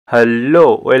Hello,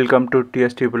 welcome to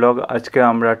TST blog. আজকে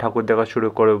আমরা ঠাকুর দেখা শুরু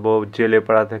করব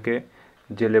জেলেপাড়া থেকে।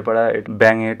 জেলেপাড়া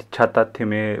ব্যাঙের ছাতার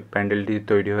থিমে প্যান্ডেলটি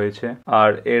তৈরি হয়েছে।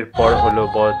 আর এরপর হলো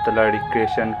বটতলা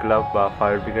রিক্রিয়েশন ক্লাব বা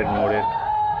ফায়ার ব্রিগেড মোড়ের।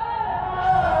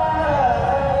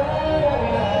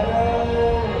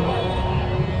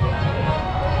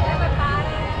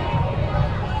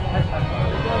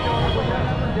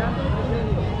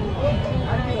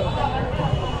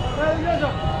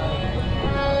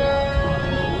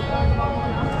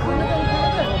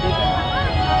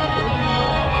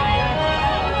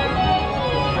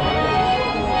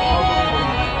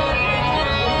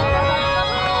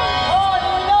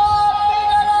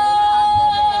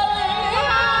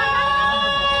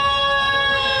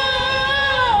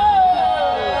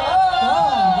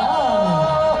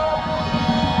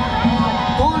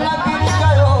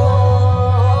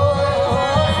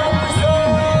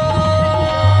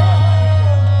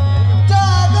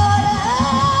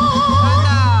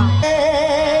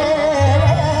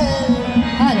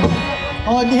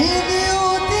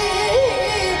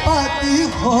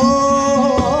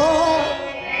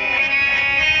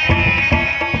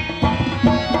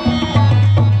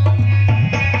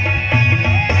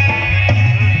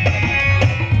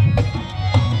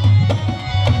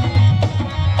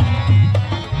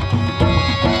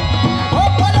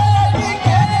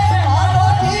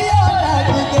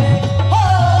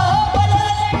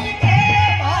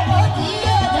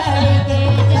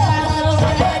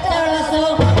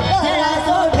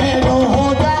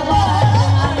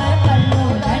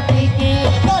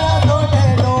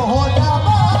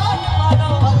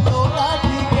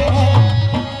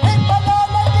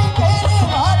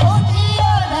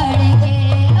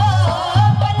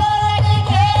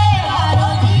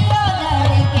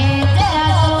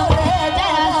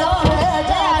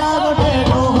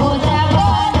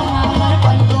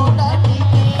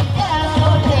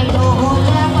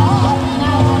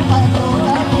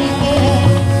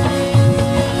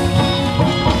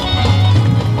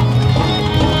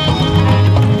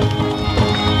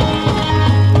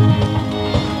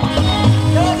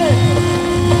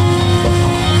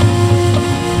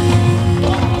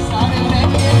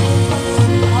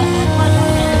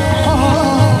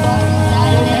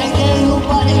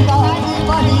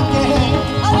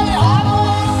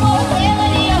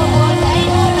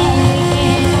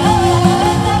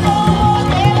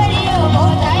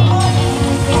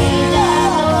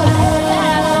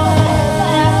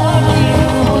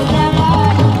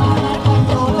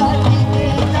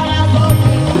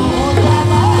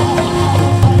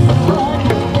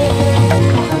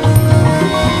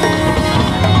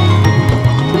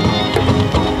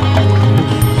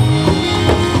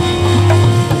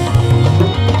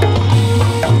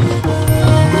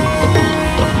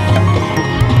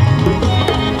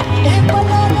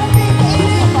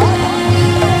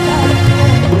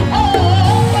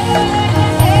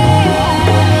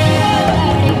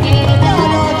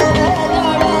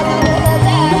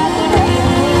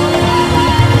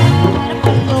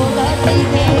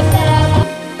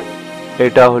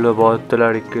 এটা হলো বটতলা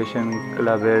রিক্রিয়েশন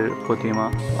ক্লাবের প্রতিমা।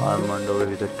 আর মণ্ডপের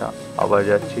ভিতরটা আবার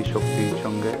যাচ্ছি শক্তির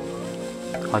সঙ্গে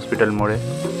হসপিটাল মোড়ে।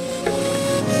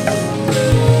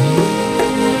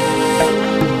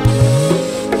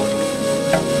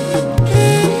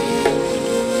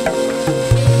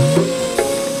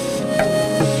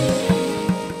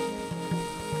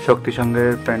 শক্তি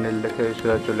সঙ্গের প্যান্ডেল দেখে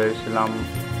সোজা চলে এসেছিলাম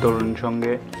তরুণ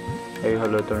সঙ্গে। এই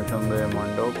হলো তরুণ সঙ্গের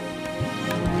মণ্ডপ।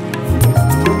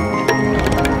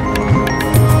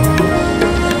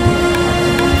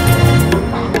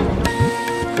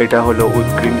 এটা হলো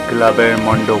উৎগ্রীন ক্লাবের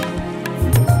মণ্ডপ।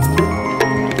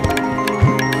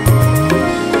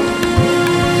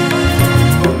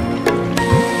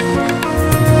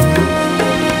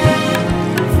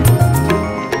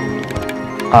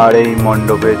 আর এই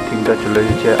মণ্ডপের থিমটা চলে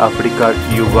এসেছে আফ্রিকার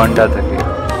ইউগান্ডা থেকে।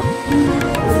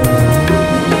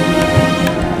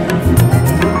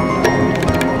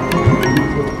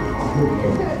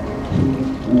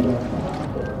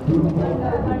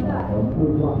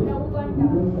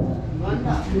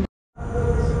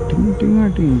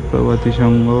 প্রভাতী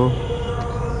সংঘ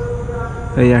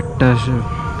এই একটা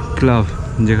ক্লাব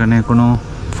যেখানে কোনো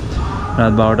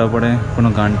রাত 12টা পরে কোনো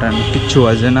গান টান কিচ্ছু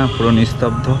বাজে না, পুরো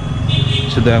নিস্তব্ধ।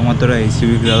 শুধু একমাত্র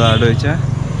এইসিবি গার্ড রয়েছে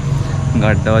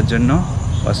গার্ড দেওয়ার জন্য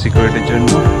বা সিকিউরিটির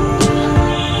জন্য।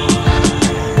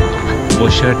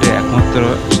 বসিরহাটে একমাত্র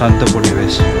শান্ত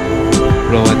পরিবেশ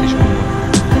প্রভাতী সংঘ।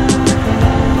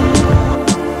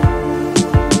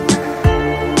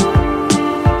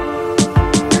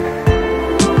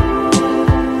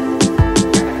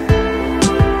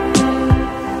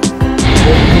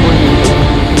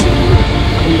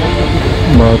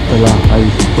 আগরতলা হাই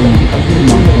স্কুল মাঠে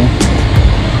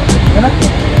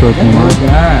প্রতিমা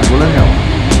জয়।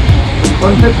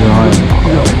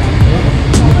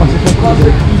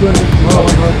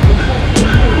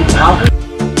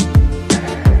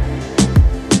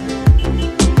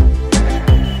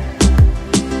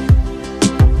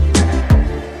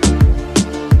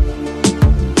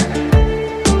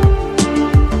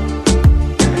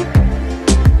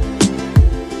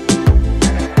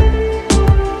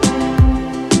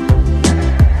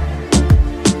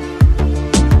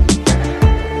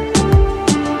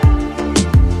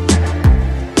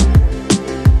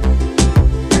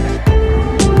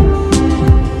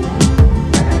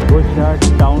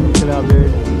 টাউন ক্লাবের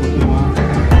প্রতিমা,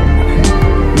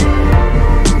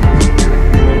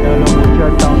 এটা হলো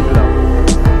বসিরহাট টাউন ক্লাব।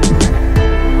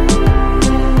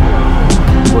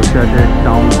 বসিরহাটের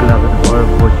টাউন ক্লাবের পর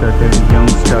বসিরহাটের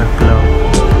ইয়ংস্টার ক্লাব।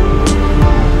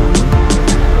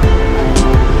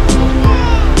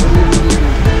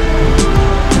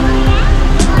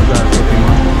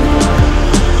 প্রতিমা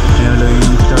এটা হলো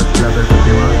ইয়ংস্টার ক্লাবের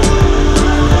প্রতিমা।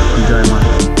 জয় মা।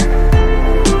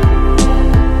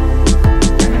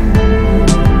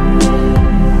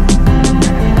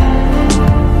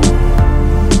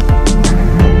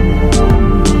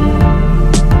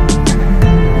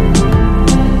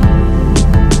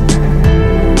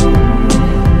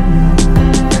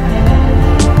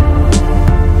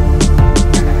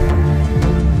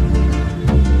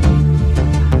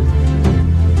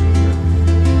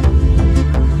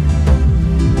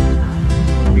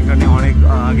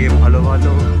 আগে ভালো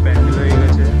ভালো প্যান্ডেল হয়ে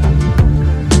গেছে।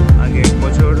 আগে এক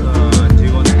বছর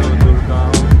জীবন্ত দুর্গা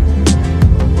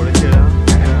করেছিলাম,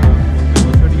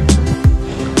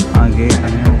 আগে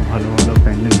এখানেও ভালো ভালো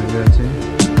প্যান্ডেল হয়ে গেছে।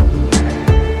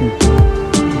 কিন্তু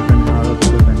এখানে আরও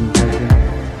দুটো প্যান্ডেল আছে,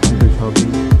 কিন্তু সবই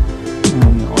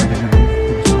অর্ডিনারি।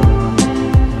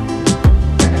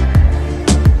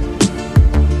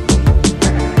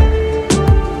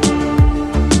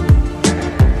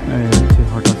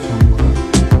 হঠাৎ সংঘ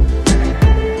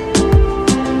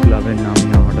ক্লাবের নামই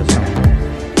হঠাৎ সংঘ,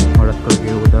 হঠাৎ করে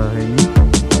কেউ দেওয়া হয়নি,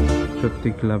 সত্যি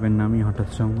ক্লাবের নামই হঠাৎ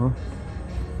সংঘ।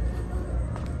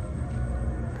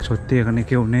 সত্যি এখানে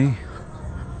কেউ নেই,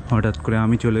 হঠাৎ করে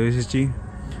আমি চলে এসেছি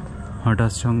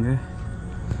হঠাৎ সঙ্গে।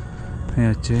 এই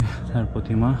হচ্ছে তার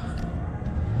প্রতিমা,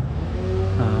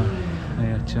 আর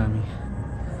এই হচ্ছে আমি।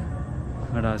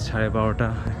 রাত 12:30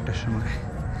 1টার সময়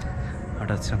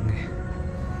হঠাৎ সঙ্গে।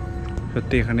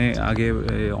 সত্যি এখানে আগে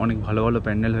অনেক ভালো ভালো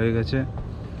প্যান্ডেল হয়ে গেছে,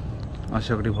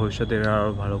 আশা করি ভবিষ্যতে এরা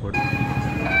আরও ভালো করবে।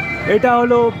 এটা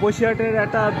হলো বসিরহাটের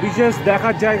একটা বিশেষ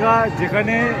দেখার জায়গা,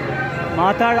 যেখানে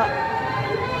মাথার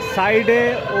সাইডে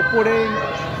ওপরে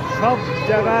সব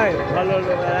জায়গায় ভালো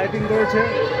লাইটিং করেছে,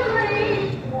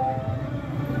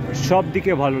 সব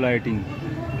দিকে ভালো লাইটিং,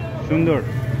 সুন্দর।